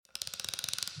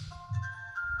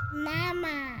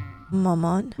Mama.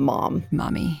 Maman. Mom.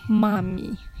 Mommy.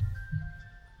 Mommy.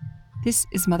 This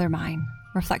is Mother Mine,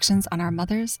 reflections on our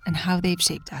mothers and how they've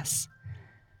shaped us.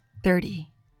 30.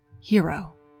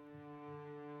 Hero.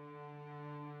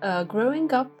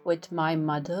 Growing up with my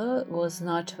mother was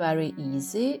not very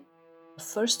easy.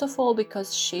 First of all,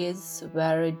 because she is a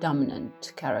very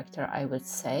dominant character, I would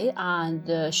say,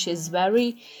 and she's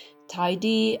very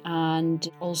tidy and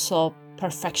also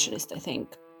perfectionist, I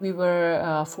think. We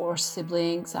were four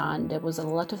siblings, and there was a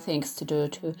lot of things to do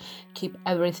to keep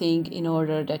everything in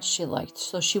order that she liked.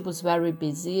 So she was very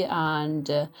busy,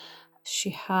 and she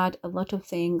had a lot of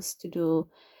things to do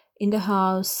in the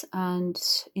house and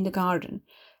in the garden.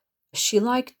 She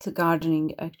liked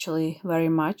gardening actually very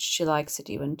much. She likes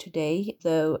it even today,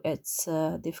 though it's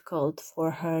difficult for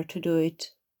her to do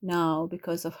it now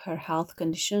because of her health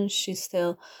conditions. She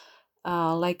still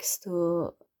likes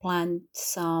to plant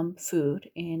some food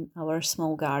in our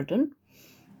small garden.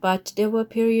 But there were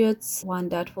periods when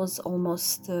that was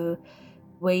almost a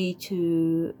way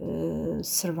to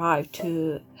survive,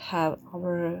 to have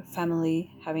our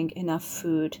family having enough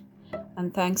food.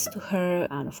 And thanks to her,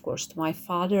 and of course to my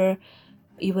father,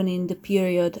 even in the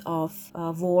period of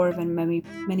war when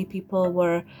many people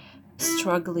were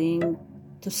struggling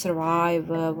to survive,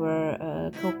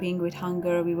 were coping with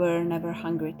hunger, we were never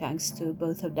hungry thanks to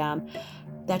both of them.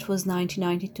 That was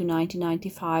 1990 to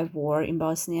 1995 war in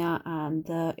Bosnia, and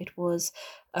it was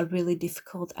a really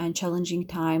difficult and challenging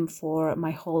time for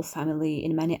my whole family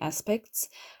in many aspects.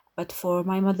 But for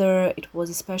my mother, it was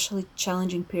especially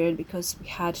challenging period because we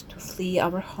had to flee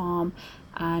our home,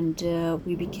 and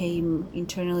we became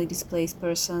internally displaced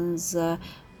persons.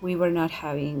 We were not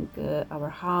having our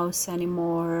house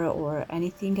anymore or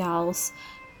anything else.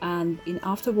 And in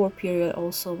after-war period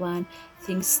also, when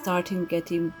things started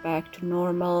getting back to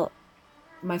normal,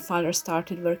 my father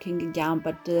started working again,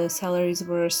 but the salaries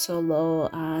were so low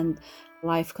and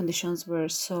life conditions were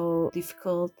so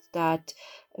difficult that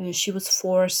she was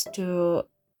forced to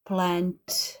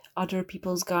plant other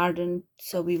people's garden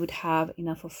so we would have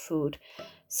enough of food.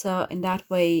 So in that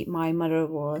way, my mother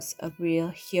was a real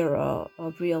hero,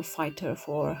 a real fighter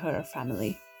for her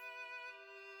family.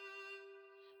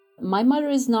 My mother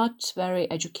is not very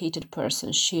educated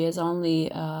person. She is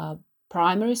only a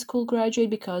primary school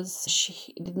graduate because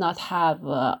she did not have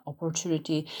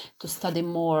opportunity to study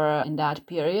more in that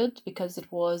period because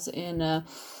it was in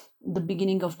the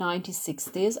beginning of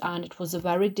 1960s, and it was a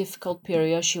very difficult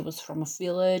period. She was from a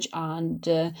village, and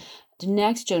the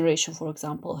next generation, for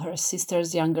example, her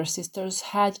sisters, younger sisters,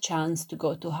 had chance to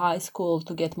go to high school,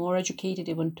 to get more educated,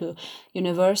 even to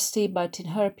university, but in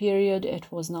her period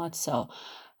it was not so.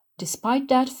 Despite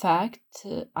that fact,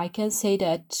 I can say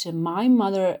that my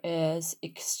mother is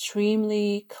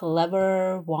extremely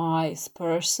clever, wise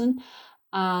person,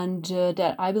 and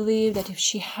that I believe that if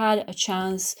she had a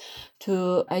chance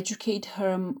to educate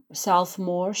herself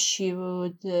more, she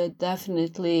would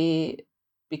definitely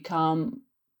become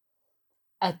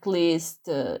at least,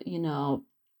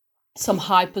 some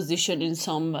high position in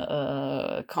some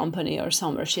company or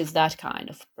somewhere. She's that kind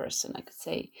of person, I could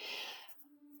say.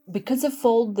 Because of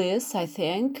all this, I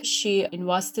think she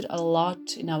invested a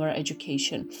lot in our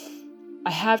education. I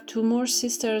have two more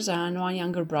sisters and one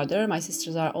younger brother. My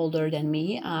sisters are older than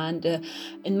me, and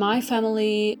in my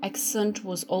family, accent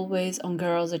was always on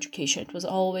girls' education. It was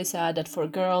always said that for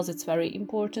girls, it's very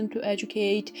important to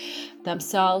educate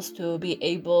themselves, to be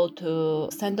able to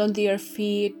stand on their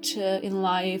feet in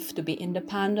life, to be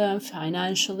independent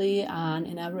financially, and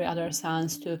in every other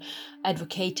sense, to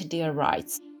advocate their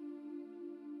rights.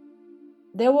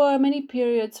 There were many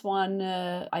periods when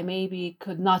I maybe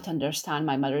could not understand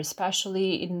my mother,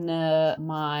 especially in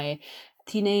my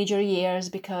teenager years,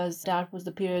 because that was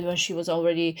the period when she was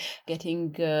already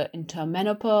getting into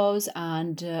menopause,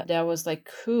 and there was like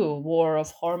war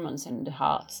of hormones in the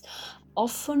house.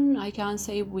 Often I can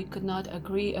say we could not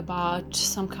agree about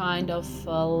some kind of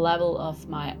level of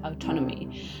my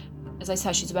autonomy. As I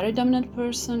said, she's a very dominant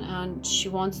person and she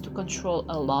wants to control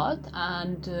a lot.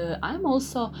 And I'm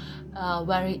also a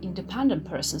very independent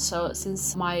person. So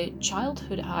since my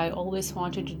childhood, I always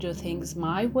wanted to do things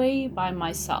my way by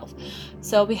myself.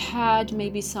 So we had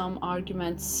maybe some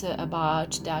arguments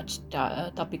about that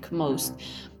topic most.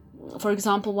 For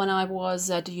example, when I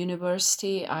was at the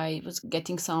university, I was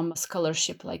getting some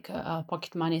scholarship, like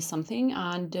pocket money, something,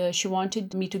 and she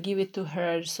wanted me to give it to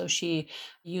her so she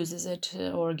uses it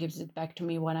or gives it back to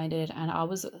me when I did it. And I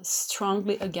was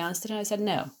strongly against it. And I said,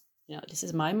 no, this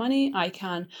is my money. I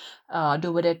can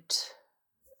do with it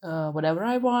whatever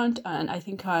I want, and I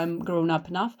think I'm grown up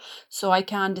enough so I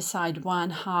can decide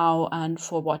when, how, and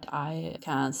for what I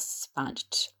can spend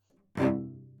it.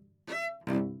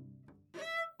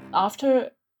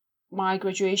 After my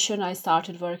graduation, I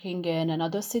started working in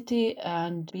another city,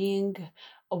 and being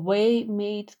away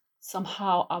made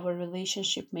somehow our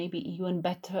relationship maybe even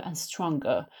better and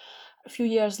stronger. A few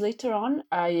years later on,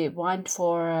 I went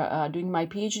for doing my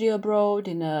PhD abroad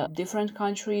in a different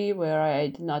country where I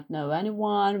did not know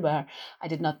anyone, where I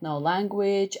did not know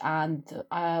language, and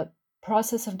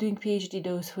process of doing PhD,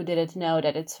 those who didn't know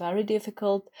that it's very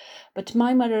difficult. But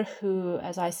my mother, who,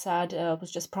 as I said,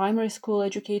 was just primary school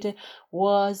educated,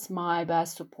 was my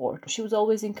best support. She was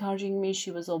always encouraging me. She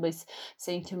was always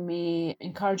saying to me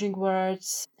encouraging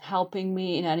words, helping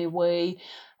me in any way,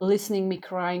 listening me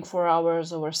crying for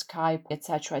hours over Skype,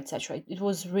 etc., etc. It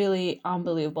was really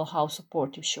unbelievable how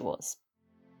supportive she was.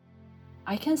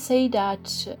 I can say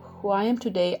that who I am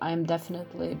today, I am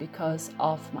definitely because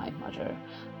of my mother,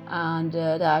 and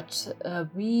that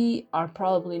we are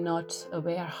probably not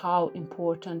aware how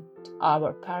important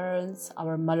our parents,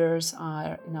 our mothers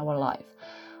are in our life.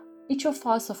 Each of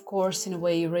us, of course, in a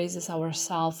way raises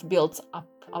ourselves, builds up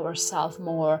ourselves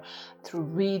more through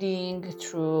reading,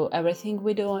 through everything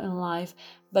we do in life.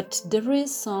 But there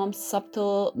is some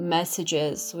subtle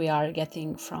messages we are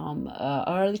getting from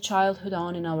early childhood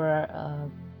on in our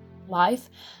life.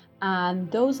 And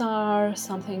those are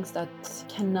some things that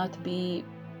cannot be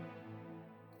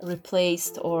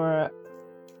replaced or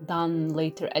done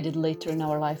later, added later in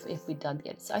our life if we don't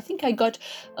get it. So I think I got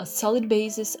a solid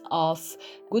basis of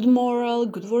good moral,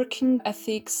 good working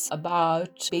ethics,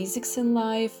 about basics in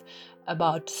life,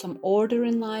 about some order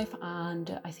in life,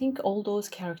 and I think all those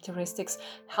characteristics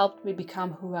helped me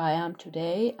become who I am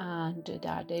today, and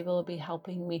that they will be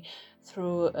helping me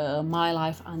through my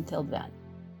life until then.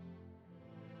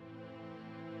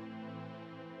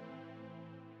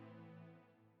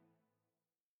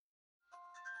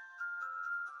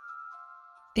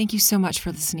 Thank you so much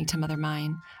for listening to Mother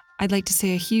Mine. I'd like to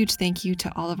say a huge thank you to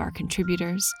all of our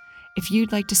contributors. If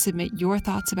you'd like to submit your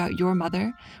thoughts about your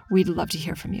mother, we'd love to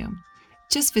hear from you.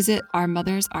 Just visit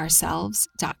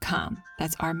ourmothersourselves.com.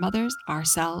 That's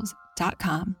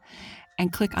ourmothersourselves.com,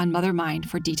 and click on Mother Mind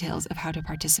for details of how to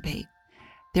participate.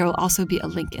 There will also be a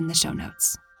link in the show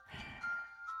notes.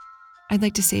 I'd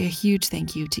like to say a huge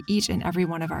thank you to each and every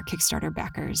one of our Kickstarter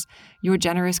backers. Your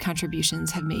generous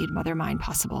contributions have made Mother Mind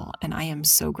possible, and I am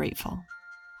so grateful.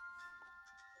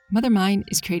 Mother Mind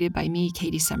is created by me,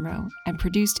 Katie Semro, and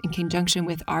produced in conjunction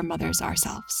with Our Mothers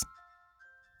Ourselves.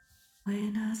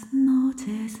 Buenas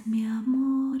noches, mi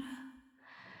amor.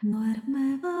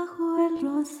 Duerme bajo el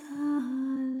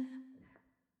rosal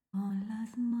con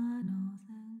las manos